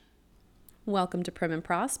Welcome to Prim and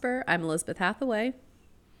Prosper. I'm Elizabeth Hathaway.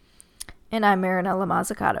 And I'm Marinella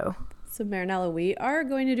Mazzucato. So, Marinella, we are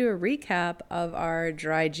going to do a recap of our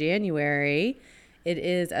dry January. It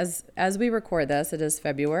is, as we record this, it is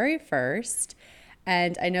February 1st.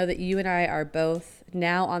 And I know that you and I are both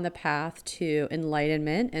now on the path to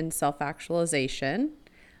enlightenment and self-actualization.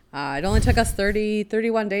 It only took us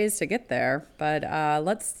 31 days to get there, but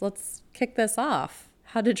let's kick this off.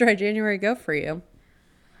 How did dry January go for you?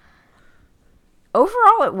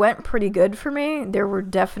 Overall, it went pretty good for me. There were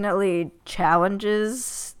definitely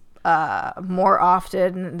challenges more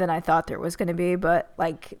often than I thought there was going to be, but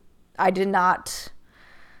I did not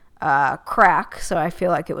crack, so I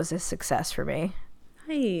feel like it was a success for me.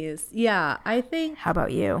 Nice. Yeah, I think How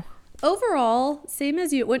about you? overall, same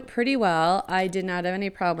as you, it went pretty well. I did not have any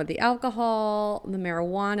problem with the alcohol, the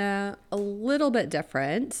marijuana, a little bit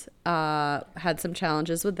different. Had some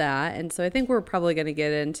challenges with that. And so I think we're probably going to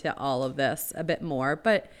get into all of this a bit more.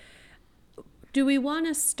 But do we want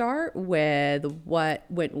to start with what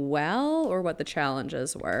went well or what the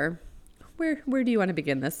challenges were? Where do you want to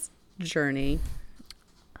begin this journey?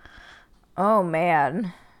 Oh,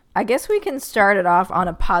 man. I guess we can start it off on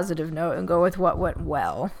a positive note and go with what went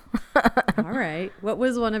well. All right. What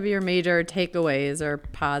was one of your major takeaways or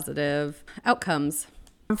positive outcomes?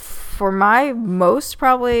 For my most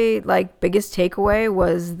probably biggest takeaway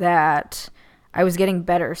was that I was getting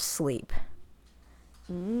better sleep.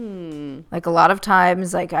 Like a lot of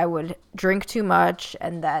times I would drink too much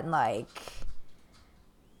and then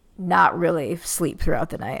not really sleep throughout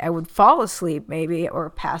the night. I would fall asleep maybe or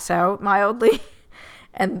pass out mildly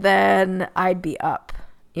and then I'd be up.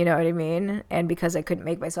 You know what I mean? And because I couldn't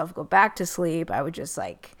make myself go back to sleep, I would just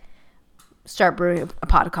start brewing a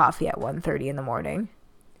pot of coffee at 1:30 in the morning.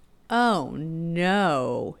 Oh,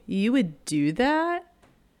 no. You would do that?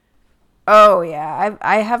 Oh yeah,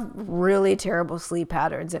 I have really terrible sleep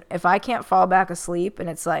patterns, and if I can't fall back asleep and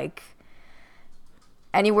it's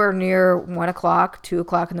anywhere near 1 o'clock, 2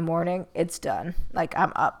 o'clock in the morning, it's done.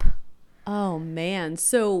 I'm up. Oh, man.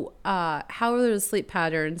 So, how are those sleep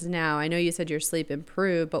patterns now? I know you said your sleep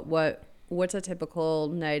improved, but what's a typical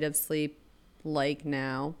night of sleep like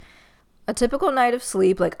now? A typical night of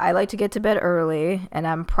sleep, I like to get to bed early, and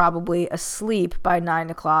I'm probably asleep by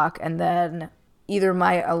 9 o'clock, and then either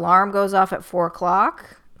my alarm goes off at 4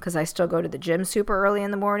 o'clock because I still go to the gym super early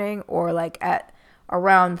in the morning, or at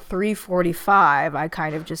around 3:45, I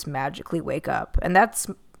kind of just magically wake up, and that's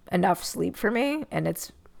enough sleep for me,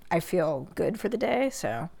 and I feel good for the day.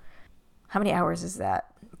 So how many hours is that?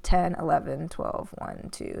 10, 11, 12, 1,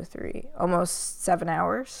 2, 3, almost 7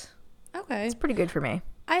 hours. Okay. It's pretty good for me.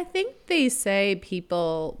 I think they say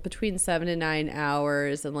people between 7 to 9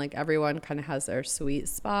 hours, and everyone kind of has their sweet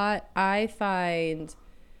spot. I find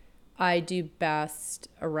I do best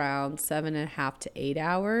around 7.5 to 8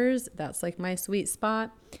 hours. That's my sweet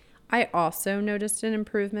spot. I also noticed an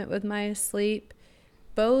improvement with my sleep.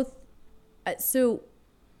 Both, so,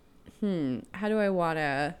 how do I want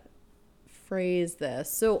to phrase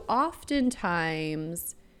this? So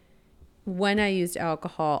oftentimes when I used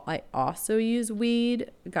alcohol, I also use weed.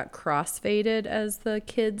 Got crossfaded, as the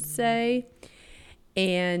kids say.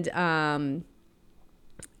 And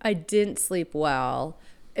I didn't sleep well.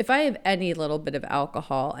 If I have any little bit of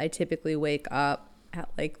alcohol, I typically wake up at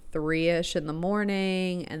 3-ish in the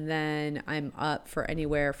morning, and then I'm up for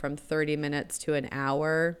anywhere from 30 minutes to an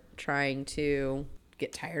hour trying to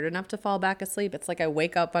get tired enough to fall back asleep. It's I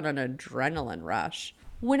wake up on an adrenaline rush.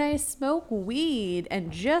 When I smoke weed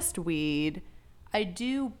and just weed, I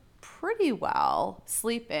do pretty well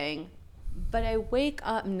sleeping, but I wake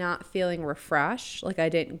up not feeling refreshed, I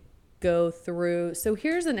didn't go through. So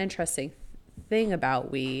here's an interesting thing about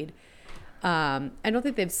weed. I don't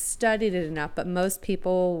think they've studied it enough, but most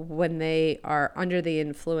people, when they are under the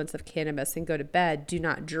influence of cannabis and go to bed, do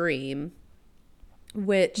not dream,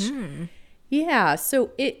 which, yeah,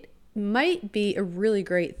 so it might be a really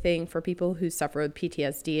great thing for people who suffer with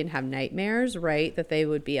PTSD and have nightmares, right? That they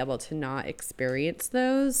would be able to not experience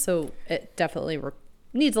those. So it definitely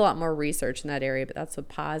needs a lot more research in that area, but that's a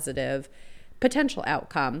positive potential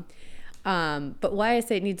outcome. But why I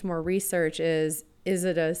say it needs more research is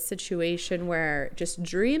it a situation where just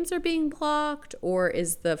dreams are being blocked, or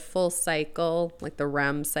is the full cycle, the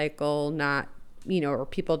REM cycle, not, or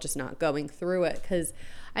people just not going through it? Because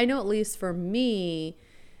I know, at least for me,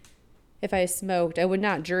 if I smoked, I would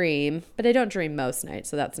not dream, but I don't dream most nights,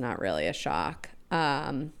 so that's not really a shock.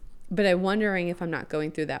 But I'm wondering if I'm not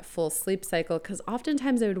going through that full sleep cycle, because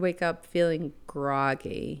oftentimes I would wake up feeling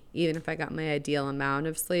groggy. Even if I got my ideal amount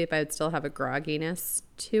of sleep, I would still have a grogginess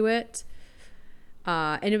to it.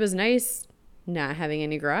 And it was nice not having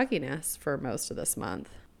any grogginess for most of this month.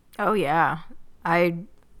 Oh yeah. I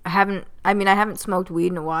haven't smoked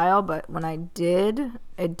weed in a while, but when I did,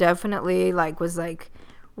 it definitely was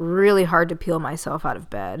really hard to peel myself out of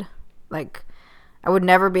bed. Like I would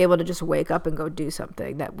never be able to just wake up and go do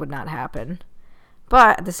something. That would not happen.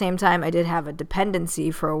 But at the same time, I did have a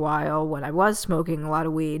dependency for a while when I was smoking a lot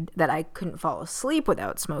of weed that I couldn't fall asleep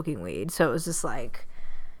without smoking weed. So it was just like,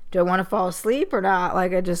 do I want to fall asleep or not?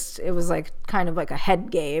 It was kind of like a head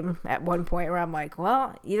game at one point where I'm like,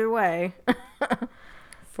 well, either way.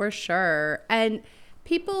 For sure. And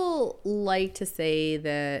people like to say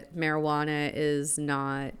that marijuana is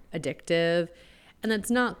not addictive, and that's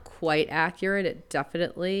not quite accurate. It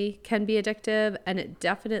definitely can be addictive, and it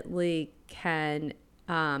definitely can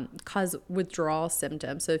cause withdrawal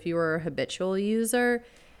symptoms. So if you are a habitual user,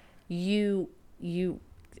 you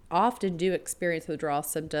often do experience withdrawal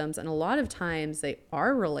symptoms, and a lot of times they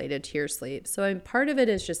are related to your sleep. So part of it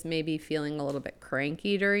is just maybe feeling a little bit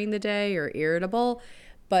cranky during the day or irritable.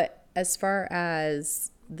 But as far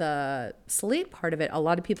as the sleep part of it, a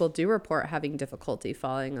lot of people do report having difficulty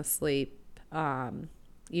falling asleep.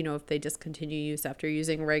 If they discontinue use after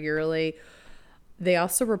using regularly. They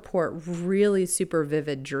also report really super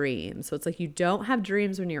vivid dreams. So it's like you don't have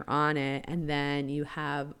dreams when you're on it, and then you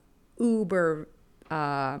have uber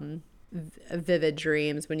vivid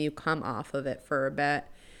dreams when you come off of it for a bit.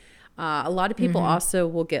 A lot of people also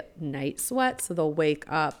will get night sweats, so they'll wake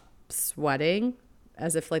up sweating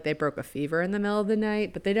as if they broke a fever in the middle of the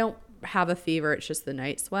night, but they don't have a fever. It's just the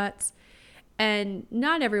night sweats. And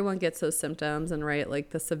not everyone gets those symptoms, and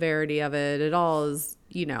the severity of it all is,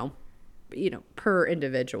 per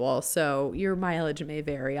individual. So your mileage may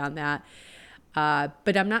vary on that.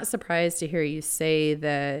 But I'm not surprised to hear you say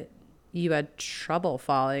that you had trouble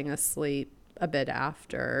falling asleep a bit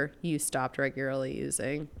after you stopped regularly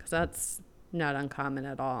using, because that's not uncommon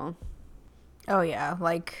at all. Oh yeah,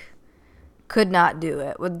 could not do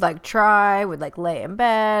it. Would try, would lay in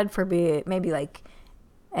bed for maybe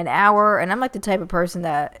an hour, and I'm the type of person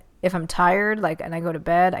that if I'm tired and I go to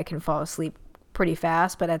bed, I can fall asleep pretty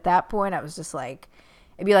fast. But at that point I was just it'd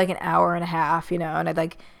be an hour and a half, and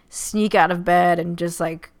I'd sneak out of bed and just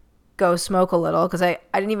go smoke a little, because I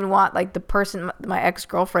didn't even want the person, my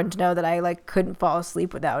ex-girlfriend, to know that I couldn't fall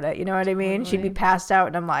asleep without it. You know what I mean? She'd be passed out,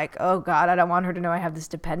 and I'm like, oh God, I don't want her to know I have this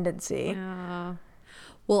dependency. Yeah.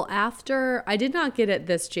 Well, I did not get it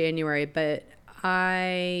this January, but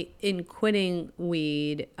in quitting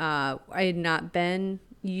weed, I had not been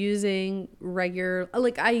using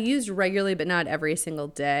I used regularly, but not every single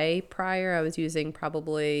day. Prior, I was using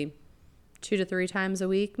probably 2 to 3 times a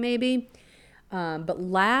week, maybe. But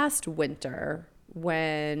last winter,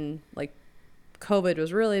 when COVID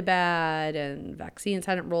was really bad and vaccines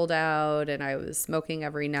hadn't rolled out and I was smoking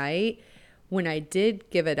every night, when I did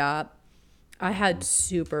give it up, I had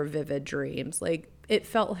super vivid dreams. It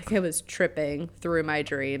felt like I was tripping through my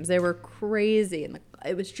dreams. They were crazy. And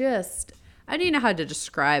it was just, I didn't know how to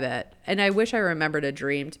describe it. And I wish I remembered a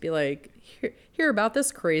dream to be hear about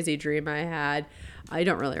this crazy dream I had. I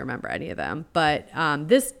don't really remember any of them. But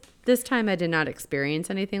this time I did not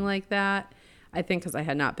experience anything like that. I think because I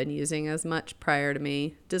had not been using as much prior to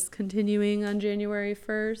me discontinuing on January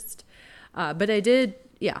 1st. But I did,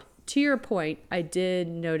 to your point, I did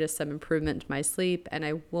notice some improvement to my sleep, and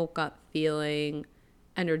I woke up feeling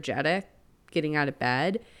energetic getting out of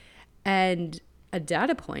bed. And a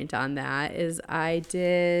data point on that is I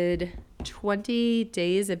did 20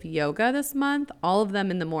 days of yoga this month, all of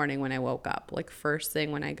them in the morning when I woke up, first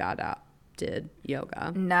thing when I got up, did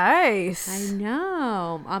yoga. Nice. I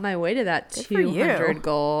know. I'm on my way to that 200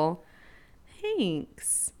 goal.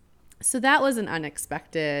 Thanks. So that was an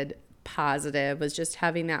unexpected positive, was just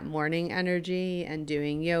having that morning energy and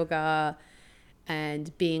doing yoga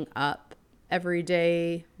and being up every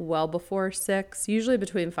day well before 6, usually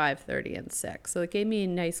between 5:30 and 6. So it gave me a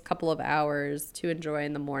nice couple of hours to enjoy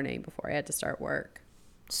in the morning before I had to start work.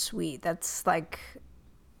 Sweet. That's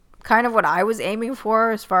kind of what I was aiming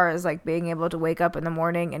for, as far as being able to wake up in the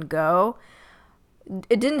morning and go.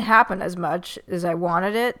 It didn't happen as much as I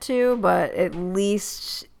wanted it to, but at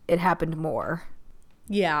least it happened more.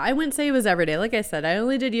 Yeah, I wouldn't say it was every day. Like I said, I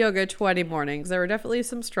only did yoga 20 mornings. There were definitely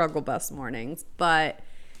some struggle bus mornings, but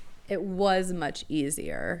it was much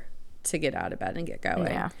easier to get out of bed and get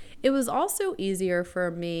going. Yeah. It was also easier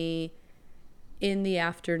for me in the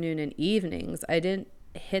afternoon and evenings. I didn't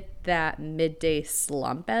hit that midday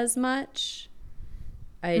slump as much.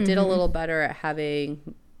 I did a little better at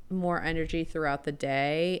having more energy throughout the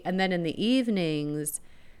day. And then in the evenings,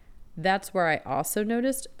 that's where I also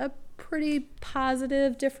noticed a pretty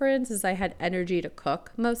positive difference is I had energy to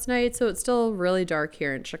cook most nights. So it's still really dark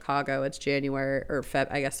here in Chicago. It's January or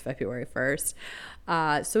February 1st.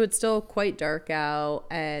 So it's still quite dark out,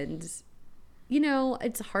 and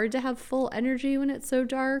it's hard to have full energy when it's so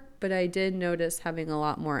dark, but I did notice having a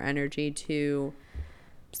lot more energy to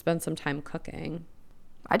spend some time cooking.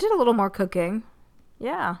 I did a little more cooking.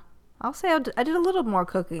 Yeah. I'll say I did a little more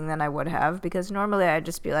cooking than I would have, because normally I'd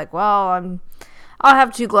just be like, well, I'll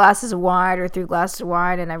have 2 glasses of wine or 3 glasses of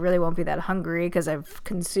wine, and I really won't be that hungry because I've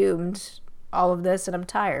consumed all of this and I'm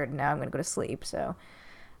tired and now I'm going to go to sleep. So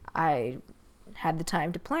I had the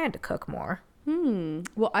time to plan to cook more.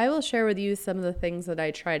 Well, I will share with you some of the things that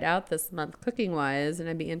I tried out this month cooking wise, and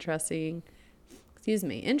I'd be interested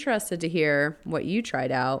to hear what you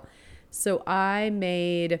tried out. So I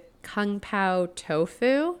made kung pao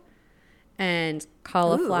tofu and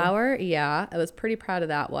cauliflower. Ooh. Yeah, I was pretty proud of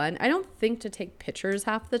that one. I don't think to take pictures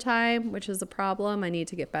half the time, which is a problem. I need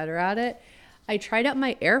to get better at it. I tried out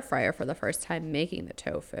my air fryer for the first time making the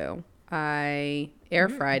tofu. I air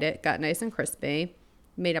fried it, got nice and crispy,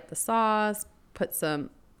 made up the sauce, put some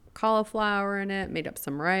cauliflower in it, made up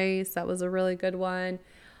some rice. That was a really good one.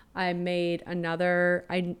 I made I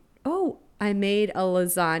made a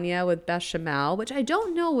lasagna with bechamel, which I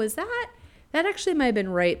don't know, that actually might have been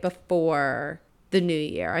right before the new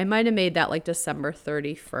year. I might have made that like December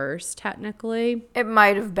 31st, technically. It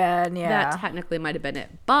might have been, yeah. That technically might have been it.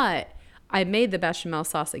 But I made the bechamel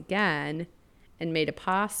sauce again and made a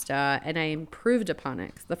pasta, and I improved upon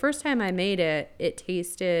it. 'Cause the first time I made it, it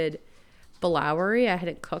tasted floury. I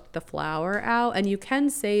hadn't cooked the flour out, and you can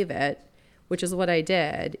save it, which is what I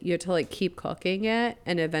did. You have to like keep cooking it,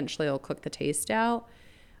 and eventually it'll cook the taste out.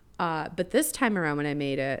 But this time around when I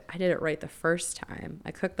made it, I did it right the first time.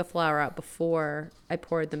 I cooked the flour out before I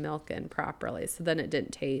poured the milk in properly. So then it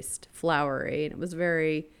didn't taste floury, and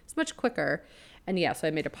it's much quicker. And yeah, so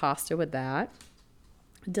I made a pasta with that.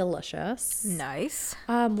 Delicious. Nice.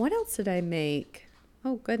 What else did I make?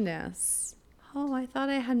 Oh, goodness. Oh, I thought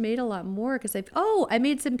I had made a lot more because I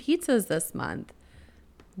made some pizzas this month.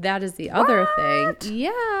 That is the other thing.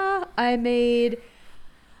 Yeah,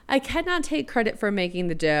 I cannot take credit for making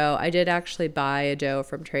the dough. I did actually buy a dough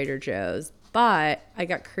from Trader Joe's, but I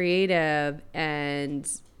got creative and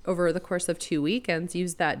over the course of 2 weekends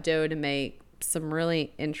used that dough to make some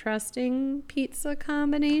really interesting pizza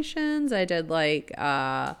combinations. I did like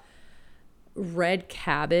red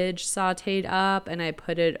cabbage sauteed up, and I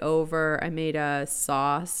put it over. I made a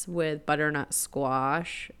sauce with butternut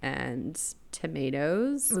squash and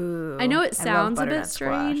tomatoes. Ooh, I know it sounds a bit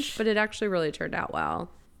strange, squash. but it actually really turned out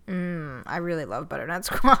well. I really love butternut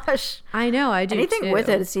squash. I know, I do Anything too. with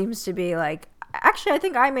it seems to be like... Actually, I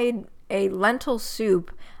think I made a lentil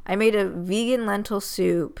soup. I made a vegan lentil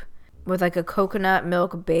soup with like a coconut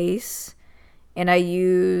milk base, and I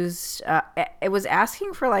used... it was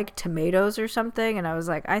asking for like tomatoes or something, and I was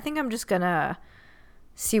like, I think I'm just gonna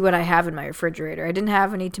see what I have in my refrigerator. I didn't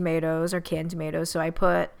have any tomatoes or canned tomatoes, so I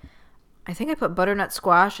put butternut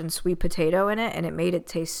squash and sweet potato in it, and it made it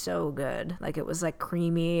taste so good. Like it was like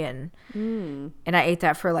creamy, and I ate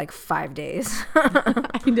that for like 5 days.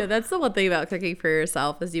 I know, that's the one thing about cooking for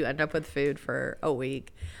yourself is you end up with food for a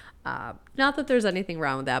week. Not that there's anything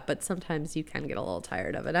wrong with that, but sometimes you can get a little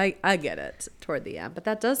tired of it. I get it toward the end, but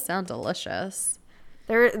that does sound delicious.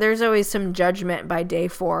 There's always some judgment by day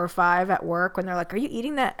 4 or 5 at work when they're like, are you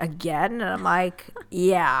eating that again? And I'm like,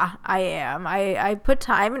 yeah, I am. I put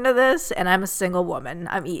time into this, and I'm a single woman.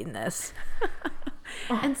 I'm eating this.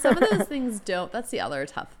 And some of those things that's the other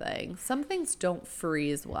tough thing. Some things don't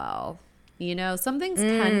freeze well. Some things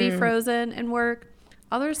can be frozen and work.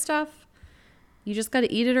 Other stuff, you just got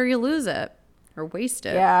to eat it or you lose it or waste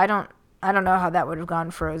it. Yeah, I don't know how that would have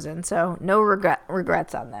gone frozen. So no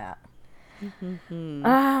regrets on that.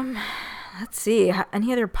 Let's see.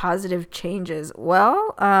 Any other positive changes?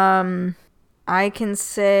 Well, I can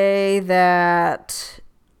say that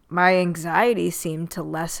my anxiety seemed to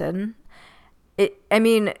lessen.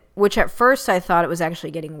 Which at first I thought it was actually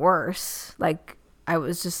getting worse. Like, I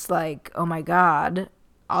was just like, oh my God,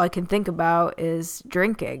 all I can think about is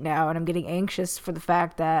drinking now. And I'm getting anxious for the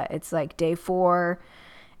fact that it's like day 4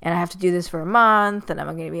 and I have to do this for a month, and I'm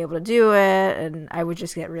not going to be able to do it. And I would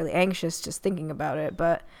just get really anxious just thinking about it.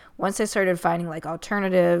 But once I started finding like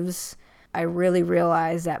alternatives, I really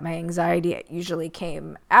realized that my anxiety usually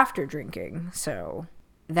came after drinking. So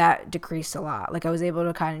that decreased a lot. Like I was able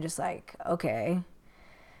to kind of just like, okay,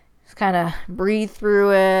 just kind of breathe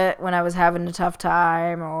through it when I was having a tough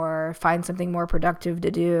time, or find something more productive to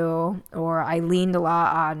do. Or I leaned a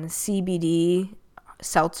lot on CBD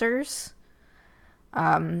seltzers.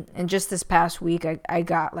 And just this past week, I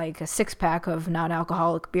got like a 6-pack of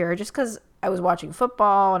non-alcoholic beer just because I was watching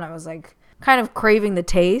football and I was like kind of craving the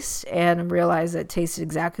taste and realized it tasted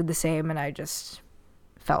exactly the same, and I just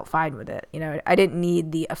felt fine with it. You know, I didn't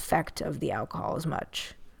need the effect of the alcohol as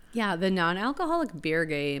much. Yeah, the non-alcoholic beer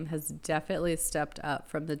game has definitely stepped up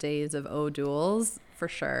from the days of O'Doul's, for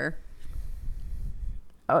sure.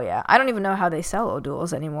 Oh, yeah. I don't even know how they sell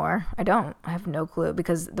O'Doul's anymore. I don't. I have no clue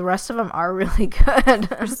because the rest of them are really good.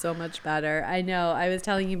 They're so much better. I know. I was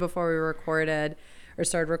telling you before we recorded or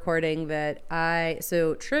started recording that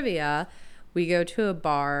so trivia, we go to a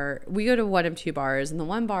bar. We go to one of two bars, and the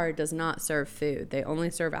one bar does not serve food. They only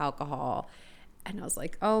serve alcohol. And I was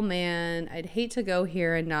like, oh, man, I'd hate to go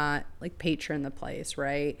here and not, like, patron the place,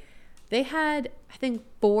 right? They had, I think,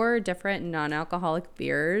 4 different non-alcoholic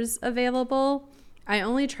beers available. I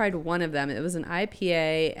only tried one of them. It was an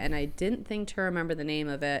IPA, and I didn't think to remember the name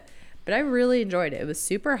of it, but I really enjoyed it. It was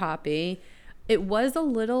super hoppy. It was a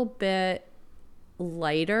little bit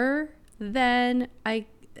lighter than like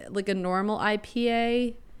a normal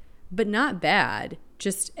IPA, but not bad.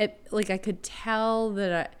 Just, I could tell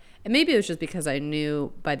that and maybe it was just because I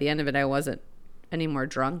knew by the end of it I wasn't any more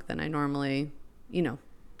drunk than I normally,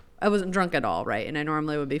 I wasn't drunk at all, right? And I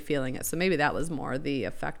normally would be feeling it. So maybe that was more the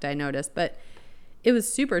effect I noticed. But it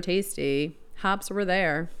was super tasty. Hops were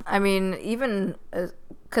there. I mean, even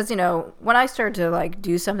because, when I start to like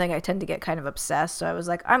do something, I tend to get kind of obsessed. So I was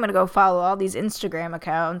like, I'm going to go follow all these Instagram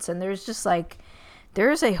accounts. And there's just like,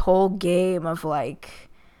 there's a whole game of like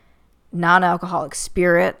non-alcoholic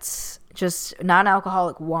spirits, just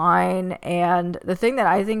non-alcoholic wine. And the thing that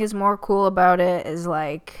I think is more cool about it is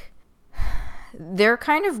like they're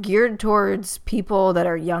kind of geared towards people that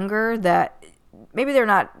are younger, that maybe they're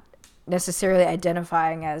not necessarily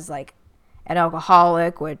identifying as like an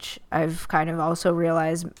alcoholic, which I've kind of also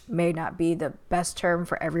realized may not be the best term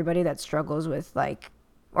for everybody that struggles with like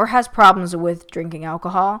or has problems with drinking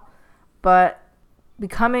alcohol, but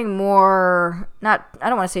becoming more, I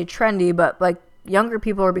don't want to say trendy, but like younger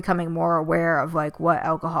people are becoming more aware of like what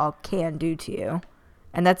alcohol can do to you.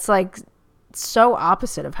 And that's like so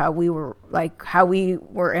opposite of how we were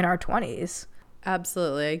in our 20s.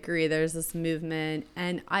 Absolutely. I agree. There's this movement.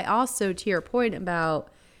 And I also, to your point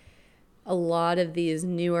about a lot of these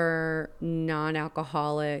newer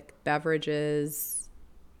non-alcoholic beverages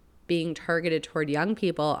being targeted toward young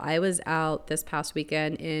people, I was out this past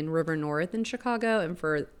weekend in River North in Chicago. And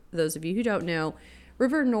for those of you who don't know,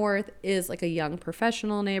 River North is like a young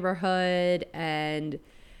professional neighborhood, and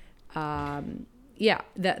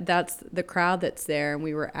that's the crowd that's there. And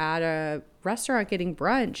we were at a restaurant getting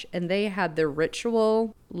brunch, and they had the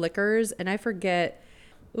Ritual liquors, and I forget.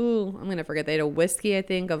 I'm gonna forget. They had a whiskey, I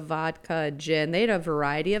think, a vodka, a gin. They had a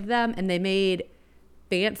variety of them, and they made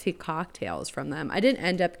fancy cocktails from them. I didn't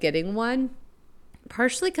end up getting one,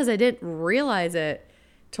 partially because I didn't realize it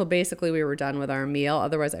till basically we were done with our meal.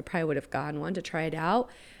 Otherwise, I probably would have gotten one to try it out.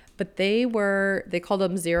 But they called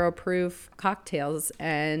them 0 proof cocktails,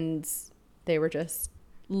 and they were just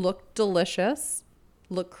looked delicious,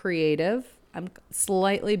 looked creative. I'm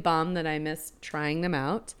slightly bummed that I missed trying them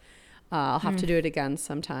out. I'll have to do it again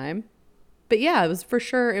sometime. But yeah, it was for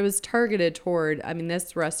sure, it was targeted toward,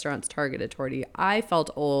 this restaurant's targeted toward you. I felt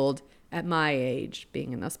old at my age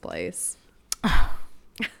being in this place.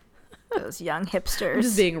 Those young hipsters. I'm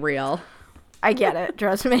just being real. I get it.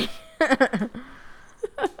 Trust me.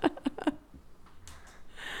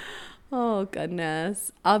 Oh,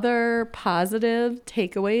 goodness. Other positive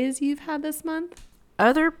takeaways you've had this month?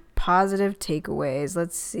 Other positive takeaways.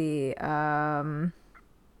 Let's see.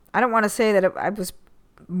 I don't want to say that I was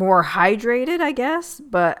more hydrated, I guess,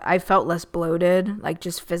 but I felt less bloated. Like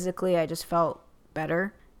just physically, I just felt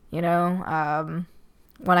better, when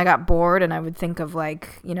I got bored and I would think of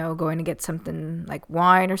like, going to get something like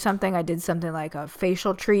wine or something, I did something like a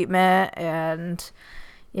facial treatment. And,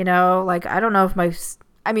 like, I don't know if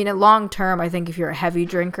in long term, I think if you're a heavy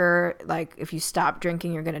drinker, like if you stop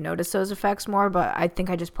drinking, you're going to notice those effects more. But I think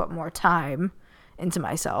I just put more time into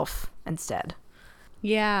myself instead.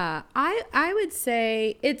 Yeah, I would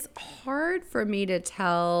say it's hard for me to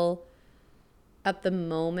tell at the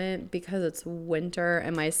moment because it's winter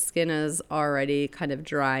and my skin is already kind of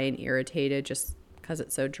dry and irritated just because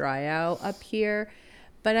it's so dry out up here.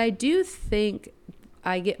 But I do think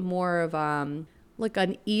I get more of like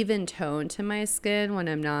an even tone to my skin when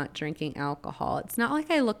I'm not drinking alcohol. It's not like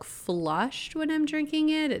I look flushed when I'm drinking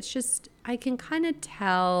it. It's just I can kind of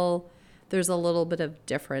tell there's a little bit of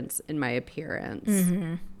difference in my appearance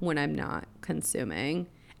when I'm not consuming.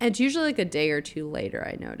 And it's usually like a day or two later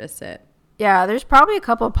I notice it. Yeah, there's probably a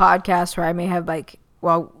couple of podcasts where I may have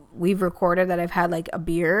we've recorded that I've had like a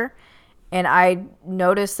beer, and I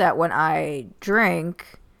noticed that when I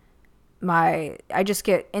drink, I just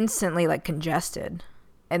get instantly like congested,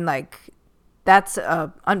 and like that's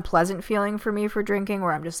a unpleasant feeling for me for drinking,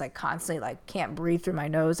 where I'm just like constantly like can't breathe through my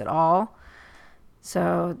nose at all.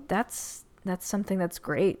 So that's something that's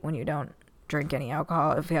great when you don't drink any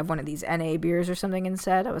alcohol. If you have one of these NA beers or something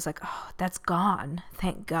instead, I was like, oh, that's gone.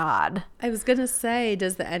 Thank God. I was gonna say,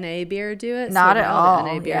 does the NA beer do it? Not at all.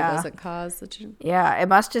 The NA beer Yeah. doesn't cause such. Yeah, it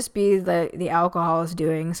must just be the alcohol is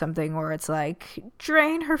doing something where it's like,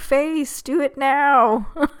 drain her face, do it now.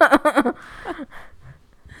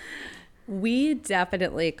 Weed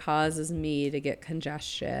definitely causes me to get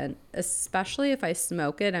congestion, especially if I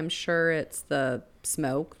smoke it. I'm sure it's the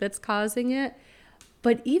smoke that's causing it.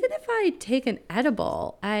 But even if I take an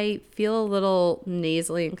edible, I feel a little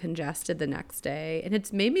nasally and congested the next day. And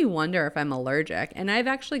it's made me wonder if I'm allergic. And I've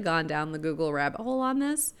actually gone down the Google rabbit hole on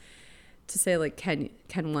this to say, like, can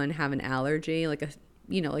one have an allergy, like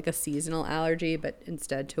a seasonal allergy, but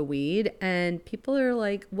instead to weed? And people are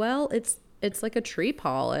like, well, it's like a tree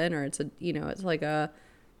pollen, or it's like a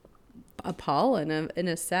pollen in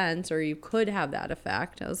a sense, or you could have that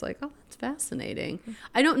effect. I was like, oh, that's fascinating.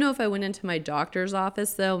 I don't know if I went into my doctor's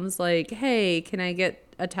office though and was like, hey, can I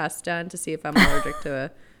get a test done to see if I'm allergic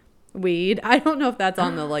to weed? I don't know if that's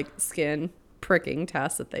on the like skin pricking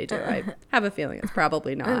test that they do. I have a feeling it's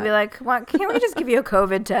probably not. I'd be like, well, can't we just give you a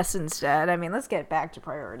COVID test instead? I mean, let's get back to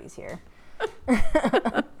priorities here.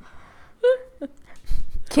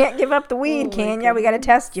 Can't give up the weed, can ya? We got to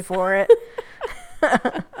test you for it.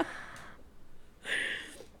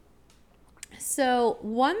 So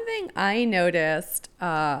one thing I noticed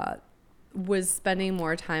was spending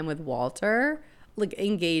more time with Walter, like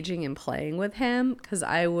engaging and playing with him, because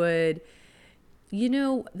I would,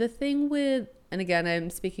 the thing with, and again, I'm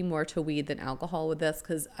speaking more to weed than alcohol with this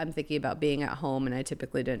because I'm thinking about being at home and I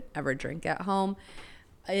typically didn't ever drink at home,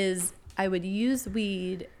 is I would use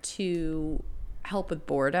weed to help with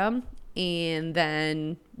boredom. And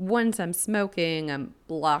then once I'm smoking, I'm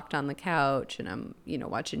locked on the couch and I'm,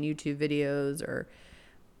 watching YouTube videos or,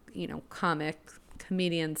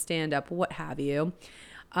 comedian stand up, what have you.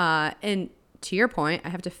 And to your point, I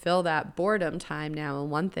have to fill that boredom time now.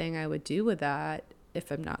 And one thing I would do with that,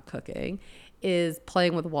 if I'm not cooking, is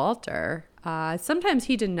playing with Walter. Sometimes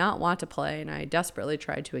he did not want to play, and I desperately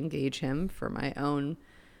tried to engage him for my own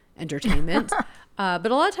entertainment. But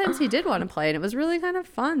a lot of times he did want to play, and it was really kind of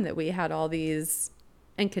fun that we had all these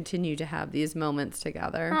and continue to have these moments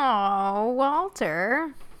together. Oh,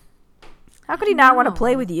 Walter. How could he not want to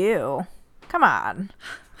play with you? Come on.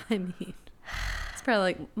 I mean, it's probably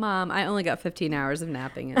like, Mom, I only got 15 hours of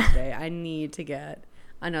napping in today. I need to get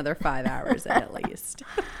another 5 hours in at least.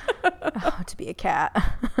 Oh, to be a cat.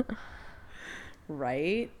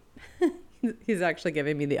 Right? He's actually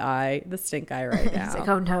giving me the stink eye right now. He's like,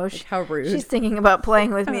 oh no, like, how rude. She's thinking about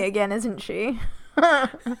playing with me again, isn't she?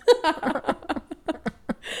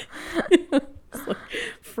 It's like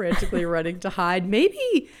frantically running to hide.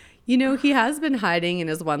 Maybe, he has been hiding in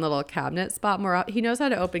his one little cabinet spot more. He knows how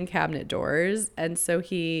to open cabinet doors. And so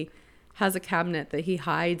he has a cabinet that he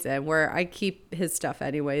hides in where I keep his stuff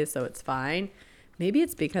anyway, so it's fine. Maybe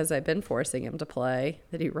it's because I've been forcing him to play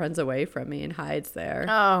that he runs away from me and hides there.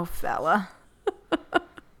 Oh, fella.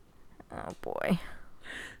 Oh, boy.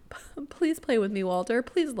 Please play with me, Walter.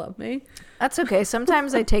 Please love me. That's okay.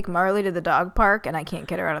 Sometimes I take Marley to the dog park and I can't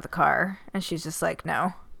get her out of the car. And she's just like,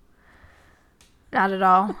 no. Not at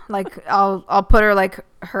all. Like, I'll put her, like,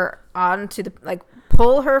 her onto the, like,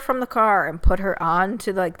 pull her from the car and put her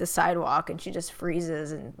onto, like, the sidewalk. And she just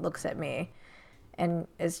freezes and looks at me. And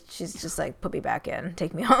she's just like, put me back in,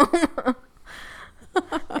 take me home.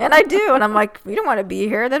 And I do. And I'm like, you don't want to be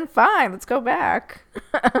here, then fine, let's go back.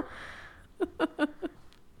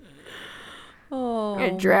 Oh, I'm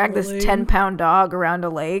going to drag this 10-pound dog around a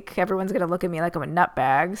lake. Everyone's going to look at me like I'm a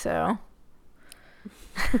nutbag, so.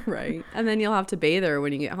 Right. And then you'll have to bathe her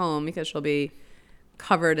when you get home because she'll be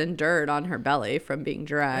covered in dirt on her belly from being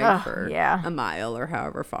dragged for a mile or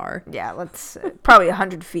however far. Yeah, let's probably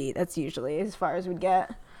 100 feet. That's usually as far as we'd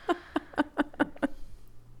get.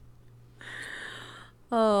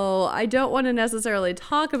 Oh, I don't want to necessarily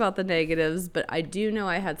talk about the negatives, but I do know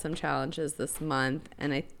I had some challenges this month,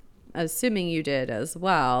 and I'm assuming you did as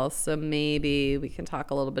well. So maybe we can talk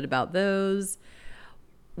a little bit about those.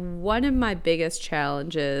 One of my biggest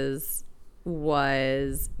challenges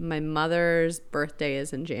was my mother's birthday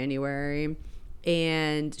is in January,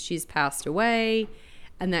 and she's passed away,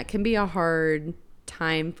 and that can be a hard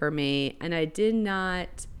time for me. And I did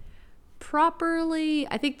not properly,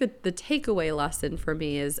 I think that the takeaway lesson for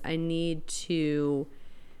me is I need to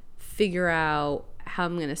figure out how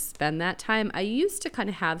I'm going to spend that time. I used to kind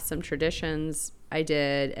of have some traditions I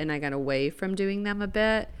did, and I got away from doing them a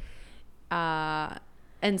bit.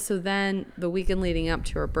 And so then the weekend leading up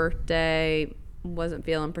to her birthday, wasn't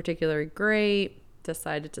feeling particularly great,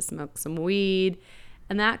 decided to smoke some weed.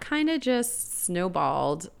 And that kind of just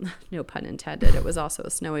snowballed, no pun intended. It was also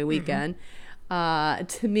a snowy weekend. To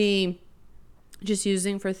me, just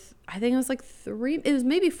using for, I think it was like it was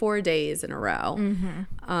maybe 4 days in a row.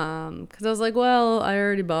 Because I was like, well, I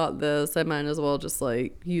already bought this. I might as well just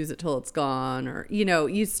like use it till it's gone. Or,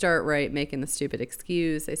 you start making the stupid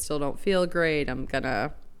excuse. I still don't feel great. I'm going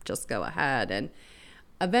to just go ahead. And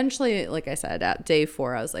eventually, like I said, at day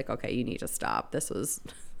 4, I was like, okay, you need to stop. This was,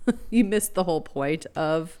 you missed the whole point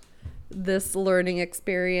of this learning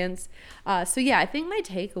experience. So yeah, I think my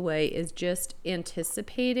takeaway is just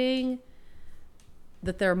anticipating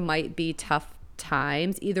that there might be tough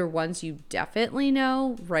times, either ones you definitely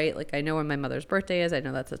know, right? Like I know when my mother's birthday is, I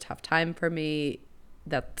know that's a tough time for me.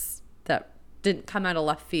 That didn't come out of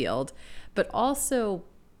left field, but also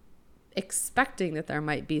expecting that there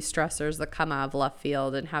might be stressors that come out of left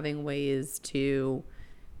field and having ways to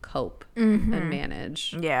cope and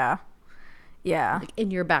manage. Yeah. Like in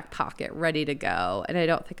your back pocket, ready to go. And I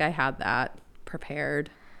don't think I had that prepared.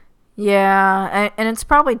 Yeah. And it's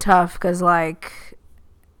probably tough because like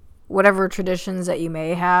whatever traditions that you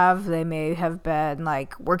may have, they may have been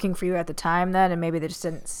like working for you at the time then, and maybe they just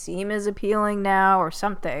didn't seem as appealing now or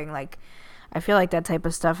something. Like I feel like that type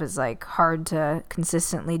of stuff is like hard to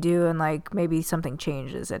consistently do, and like maybe something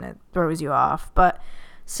changes and it throws you off. But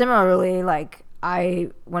similarly, like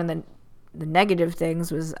one of the negative things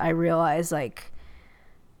was I realized like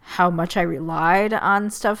how much I relied on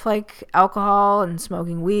stuff like alcohol and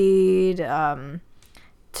smoking weed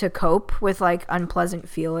to cope with like unpleasant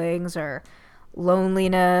feelings or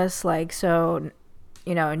loneliness. Like, so,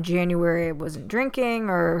 in January I wasn't drinking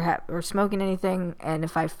or smoking anything. And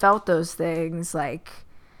if I felt those things, like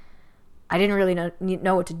I didn't really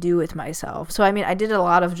know what to do with myself. So, I mean, I did a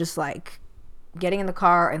lot of just like getting in the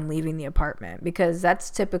car and leaving the apartment, because that's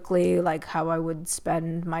typically like how I would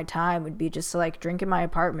spend my time, would be just to like drink in my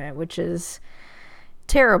apartment, which is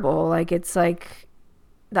terrible. Like it's like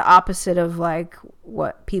the opposite of like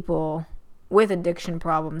what people with addiction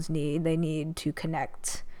problems need. They need to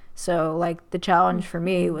connect. So like the challenge for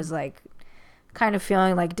me was like kind of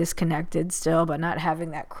feeling like disconnected still, but not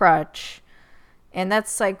having that crutch. And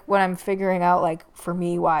that's like what I'm figuring out, like for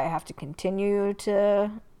me, why I have to continue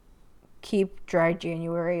to keep dry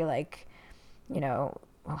January, like,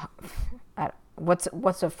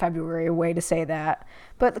 what's a February way to say that,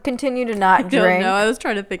 but continue to not drink. No, I was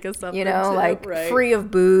trying to think of something, like right. Free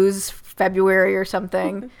of booze February or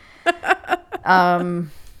something.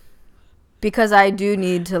 Because I do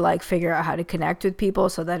need to like figure out how to connect with people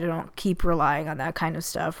so that I don't keep relying on that kind of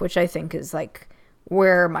stuff, which I think is like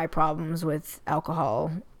where my problems with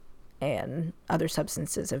alcohol and other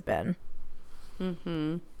substances have been.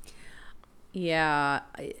 Yeah.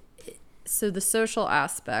 So the social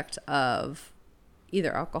aspect of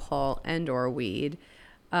either alcohol and or weed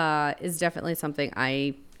is definitely something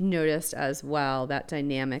I noticed as well. That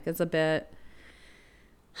dynamic is a bit,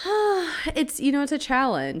 it's a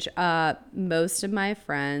challenge. Most of my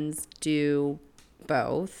friends do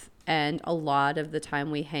both, and a lot of the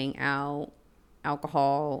time we hang out,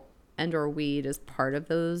 alcohol and or weed is part of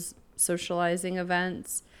those socializing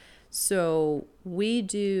events. So we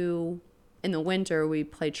do, in the winter, we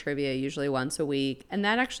play trivia usually once a week. And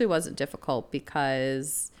that actually wasn't difficult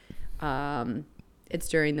because it's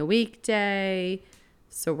during the weekday.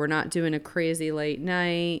 So we're not doing a crazy late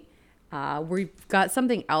night. We've got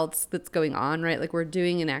something else that's going on, right? Like we're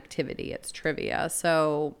doing an activity. It's trivia.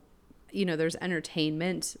 So, there's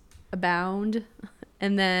entertainment abound.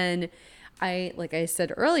 And then like I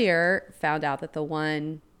said earlier, found out that the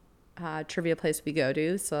one trivia place we go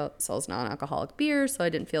to sells non-alcoholic beer, so I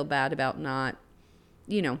didn't feel bad about not,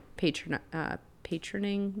 patroning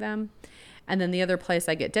them. And then the other place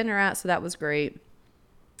I get dinner at, so that was great.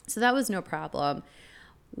 So that was no problem.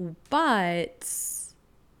 But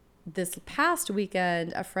this past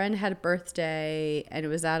weekend, a friend had a birthday, and it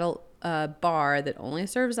was at a bar that only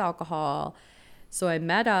serves alcohol. So I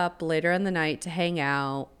met up later in the night to hang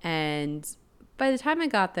out, and by the time I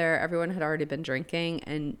got there, everyone had already been drinking.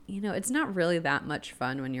 And, it's not really that much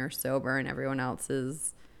fun when you're sober and everyone else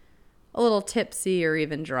is a little tipsy or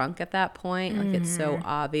even drunk at that point. Like, it's so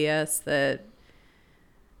obvious that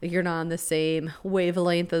you're not on the same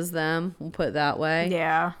wavelength as them. We'll put it that way.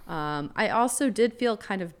 Yeah. I also did feel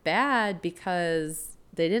kind of bad because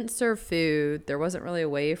they didn't serve food. There wasn't really a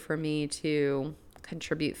way for me to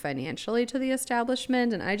contribute financially to the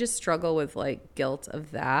establishment, and I just struggle with like guilt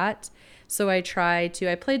of that. So I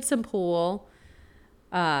played some pool.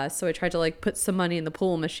 So I tried to like put some money in the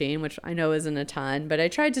pool machine, which I know isn't a ton, but I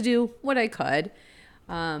tried to do what I could.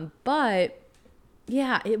 But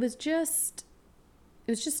yeah, it was just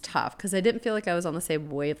tough because I didn't feel like I was on the same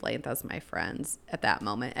wavelength as my friends at that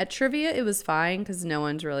moment. At trivia, it was fine because no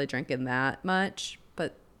one's really drinking that much,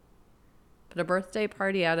 but a birthday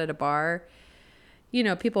party out at a bar, you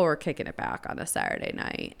know, people were kicking it back on a Saturday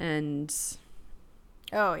night, and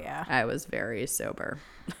Oh, yeah. I was very sober.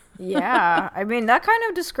 Yeah. I mean, that kind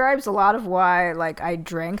of describes a lot of why, like, I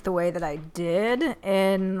drank the way that I did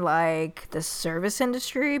in, like, the service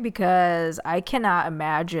industry, because I cannot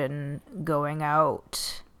imagine going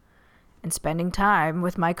out and spending time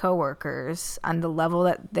with my coworkers on the level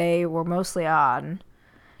that they were mostly on.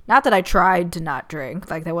 Not that I tried to not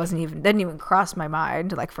drink, like, that didn't even cross my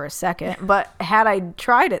mind, like, for a second, but had I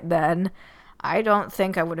tried it then, I don't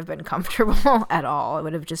think I would have been comfortable at all. It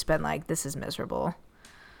would have just been like, this is miserable.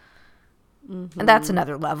 Mm-hmm. And that's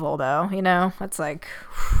another level, though, you know? That's like,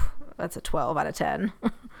 that's a 12 out of 10.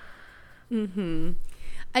 Mm-hmm.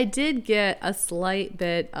 I did get a slight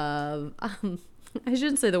bit of, I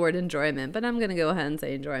shouldn't say the word enjoyment, but I'm going to go ahead and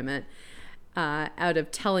say enjoyment, out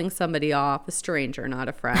of telling somebody off, a stranger, not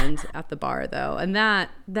a friend, at the bar, though. And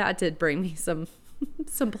that did bring me some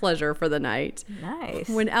pleasure for the night. Nice.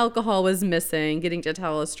 When alcohol was missing, getting to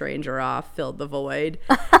tell a stranger off filled the void.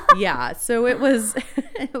 Yeah, so it was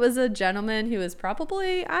a gentleman who was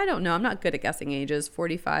probably, I don't know, I'm not good at guessing ages,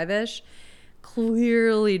 45-ish,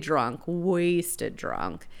 clearly drunk, wasted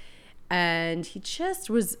drunk. And he just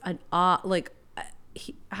was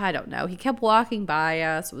I don't know. He kept walking by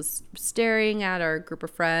us, was staring at our group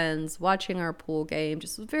of friends, watching our pool game,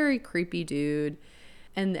 just a very creepy dude.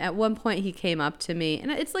 And at one point he came up to me,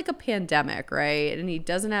 and it's like a pandemic, right? And he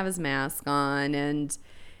doesn't have his mask on, and,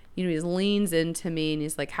 you know, he leans into me and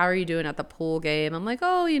he's like, how are you doing at the pool game? I'm like,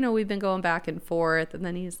 oh, you know, we've been going back and forth. And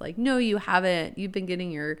then he's like, no, you haven't. You've been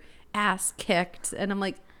getting your ass kicked. And I'm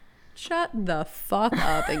like, shut the fuck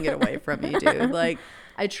up and get away from me, dude. Like,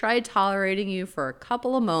 I tried tolerating you for a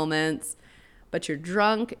couple of moments, but you're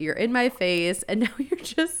drunk, you're in my face, and now you're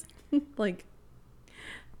just like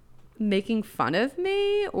making fun of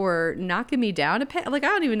me or knocking me down a peg. Like, I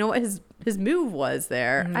don't even know what his move was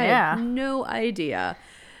there. Yeah. I have no idea.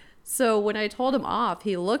 So when I told him off,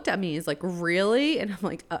 he looked at me. He's like, really? And I'm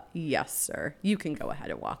like, yes, sir. You can go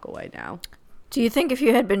ahead and walk away now. Do you think if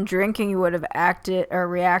you had been drinking, you would have acted or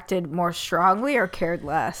reacted more strongly or cared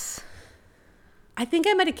less? I think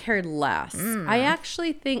I might have cared less. I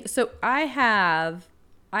actually think so. I have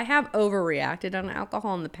overreacted on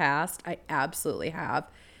alcohol in the past. I absolutely have.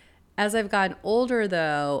 As I've gotten older,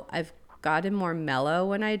 though, I've gotten more mellow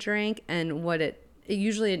when I drink, and what it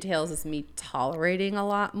usually entails is me tolerating a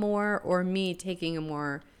lot more, or me taking a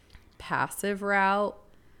more passive route.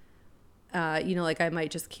 You know, like I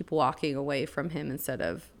might just keep walking away from him instead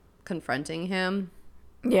of confronting him.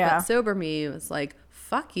 Yeah. But sober me was like,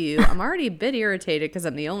 fuck you. I'm already a bit irritated because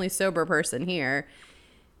I'm the only sober person here.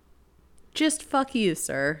 Just fuck you,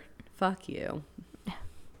 sir. Fuck you.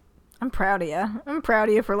 I'm proud of you. I'm proud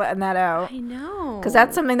of you for letting that out. I know. Because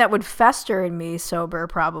that's something that would fester in me sober,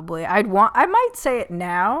 probably. I might say it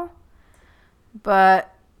now,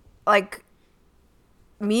 but like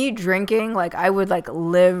me drinking, like I would like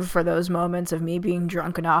live for those moments of me being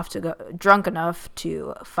drunk enough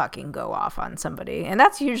to fucking go off on somebody. And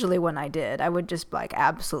that's usually when I did. I would just like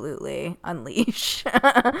absolutely unleash.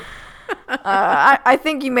 I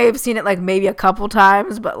think you may have seen it like maybe a couple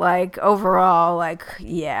times, but like overall, like,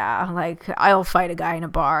 yeah, like I'll fight a guy in a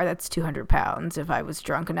bar that's 200 pounds if I was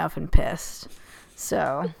drunk enough and pissed.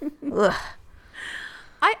 So, ugh.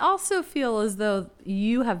 I also feel as though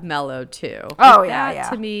you have mellowed too. Oh, Like, yeah,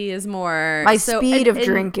 that to me is more My speed of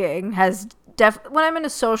drinking has when I'm in a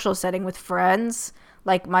social setting with friends,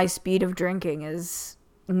 like my speed of drinking is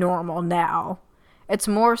normal now. It's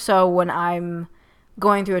more so when I'm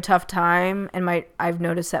going through a tough time and I've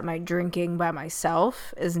noticed that my drinking by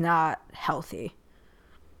myself is not healthy.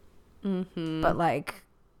 Mm-hmm. But like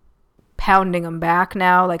pounding them back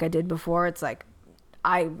now, like I did before, it's like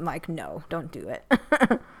I'm like, no, don't do it.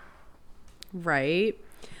 Right.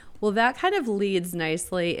 Well, that kind of leads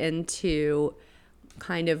nicely into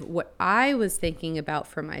kind of what I was thinking about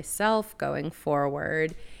for myself going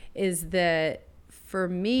forward is that for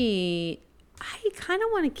me, I kind of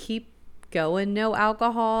want to keep going no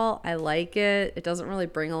alcohol. I like it. It doesn't really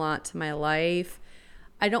bring a lot to my life.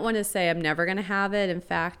 I don't want to say I'm never going to have it. In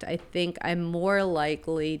fact, I think I'm more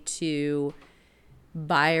likely to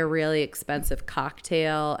buy a really expensive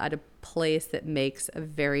cocktail at a place that makes a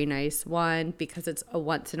very nice one because it's a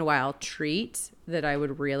once in a while treat that I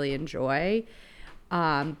would really enjoy.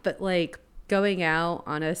 But like going out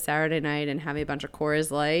on a Saturday night and having a bunch of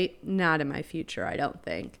Coors Light, not in my future, I don't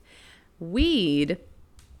think. Weed,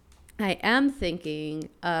 I am thinking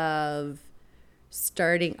of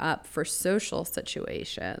starting up for social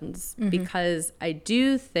situations because I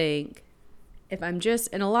do think if I'm just,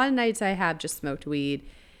 and a lot of nights I have just smoked weed,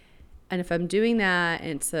 and if I'm doing that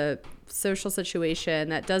and it's a social situation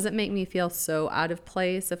that doesn't make me feel so out of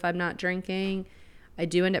place if I'm not drinking, I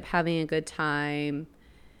do end up having a good time.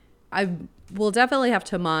 I will definitely have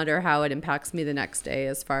to monitor how it impacts me the next day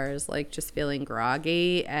as far as like just feeling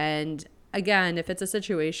groggy. And again, if it's a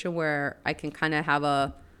situation where I can kind of have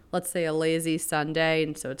a, let's say a lazy Sunday,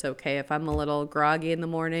 and so it's okay if I'm a little groggy in the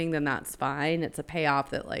morning, then that's fine. It's a payoff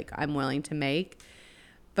that like I'm willing to make.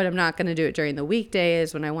 But I'm not going to do it during the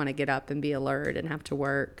weekdays when I want to get up and be alert and have to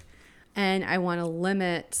work. And I want to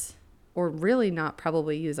limit, or really not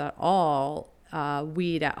probably use at all,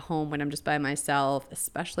 weed at home when I'm just by myself,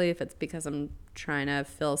 especially if it's because I'm trying to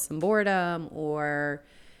fill some boredom or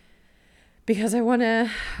because I want to,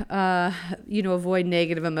 avoid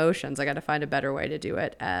negative emotions. I got to find a better way to do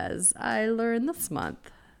it, as I learned this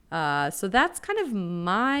month. So that's kind of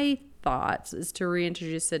my thoughts, is to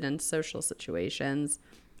reintroduce it in social situations.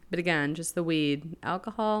 But again, just the weed.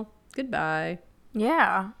 Alcohol, goodbye.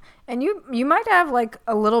 Yeah. And you might have like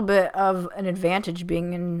a little bit of an advantage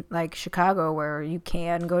being in like Chicago, where you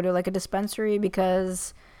can go to like a dispensary,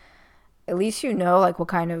 because at least you know like what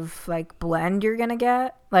kind of like blend you're gonna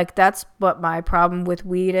get. Like that's what my problem with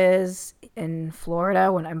weed is in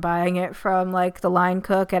Florida when I'm buying it from like the line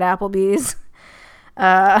cook at Applebee's.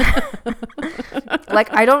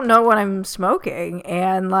 Like I don't know what I'm smoking,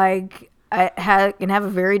 and like can have a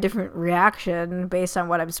very different reaction based on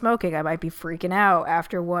what I'm smoking. I might be freaking out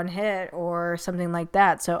after one hit or something like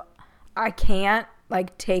that. So I can't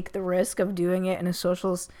like take the risk of doing it in a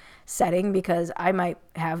social setting because I might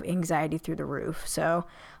have anxiety through the roof. So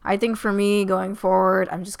I think for me going forward,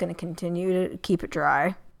 I'm just going to continue to keep it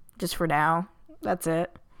dry just for now. That's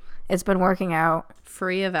it. It's been working out.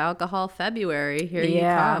 Free of alcohol February. Here you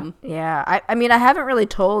come. Yeah. I mean, I haven't really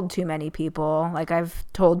told too many people. Like I've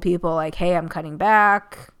told people like, hey, I'm cutting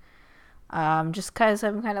back. Just because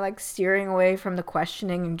I'm kind of like steering away from the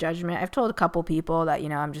questioning and judgment. I've told a couple people that,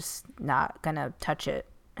 I'm just not going to touch it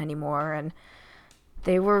anymore. And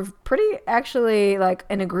they were pretty actually like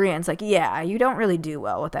in agreement. Like, yeah, you don't really do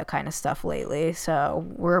well with that kind of stuff lately. So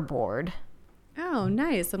we're bored. Oh,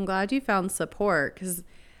 nice. I'm glad you found support, because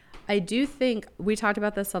I do think we talked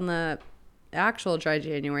about this on the actual Dry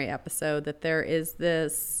January episode, that there is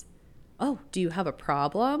this, oh, do you have a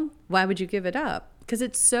problem? Why would you give it up? Because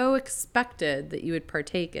it's so expected that you would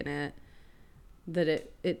partake in it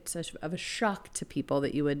that it's of a shock to people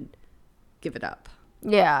that you would give it up.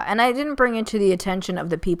 Yeah, and I didn't bring it to the attention of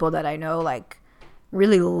the people that I know like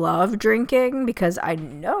really love drinking, because I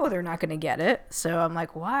know they're not going to get it. So I'm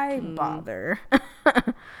like, why bother?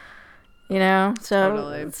 So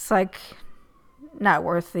totally. It's like not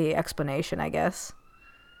worth the explanation, I guess.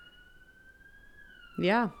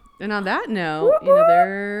 Yeah. And on that note,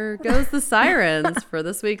 there goes the sirens for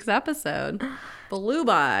this week's episode. Blew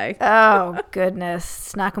by. Oh, goodness.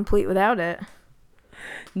 It's not complete without it.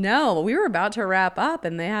 No, we were about to wrap up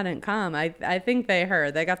and they hadn't come. I think they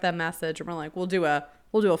heard. They got that message and we're like, we'll do a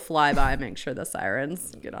flyby, make sure the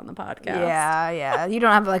sirens get on the podcast. Yeah. You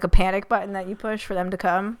don't have like a panic button that you push for them to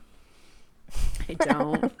come? I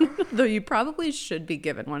don't. Though you probably should be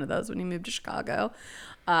given one of those when you move to Chicago.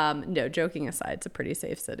 No, joking aside, it's a pretty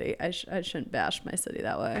safe city. I shouldn't bash my city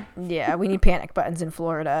that way. Yeah, we need panic buttons in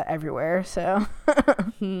Florida everywhere, so.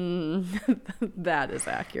 That is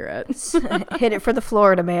accurate. Hit it for the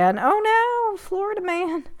Florida man. Oh no, Florida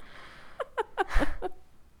man.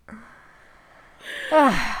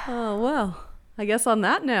 Oh, well, I guess on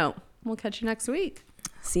that note, we'll catch you next week.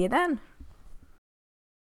 See you then.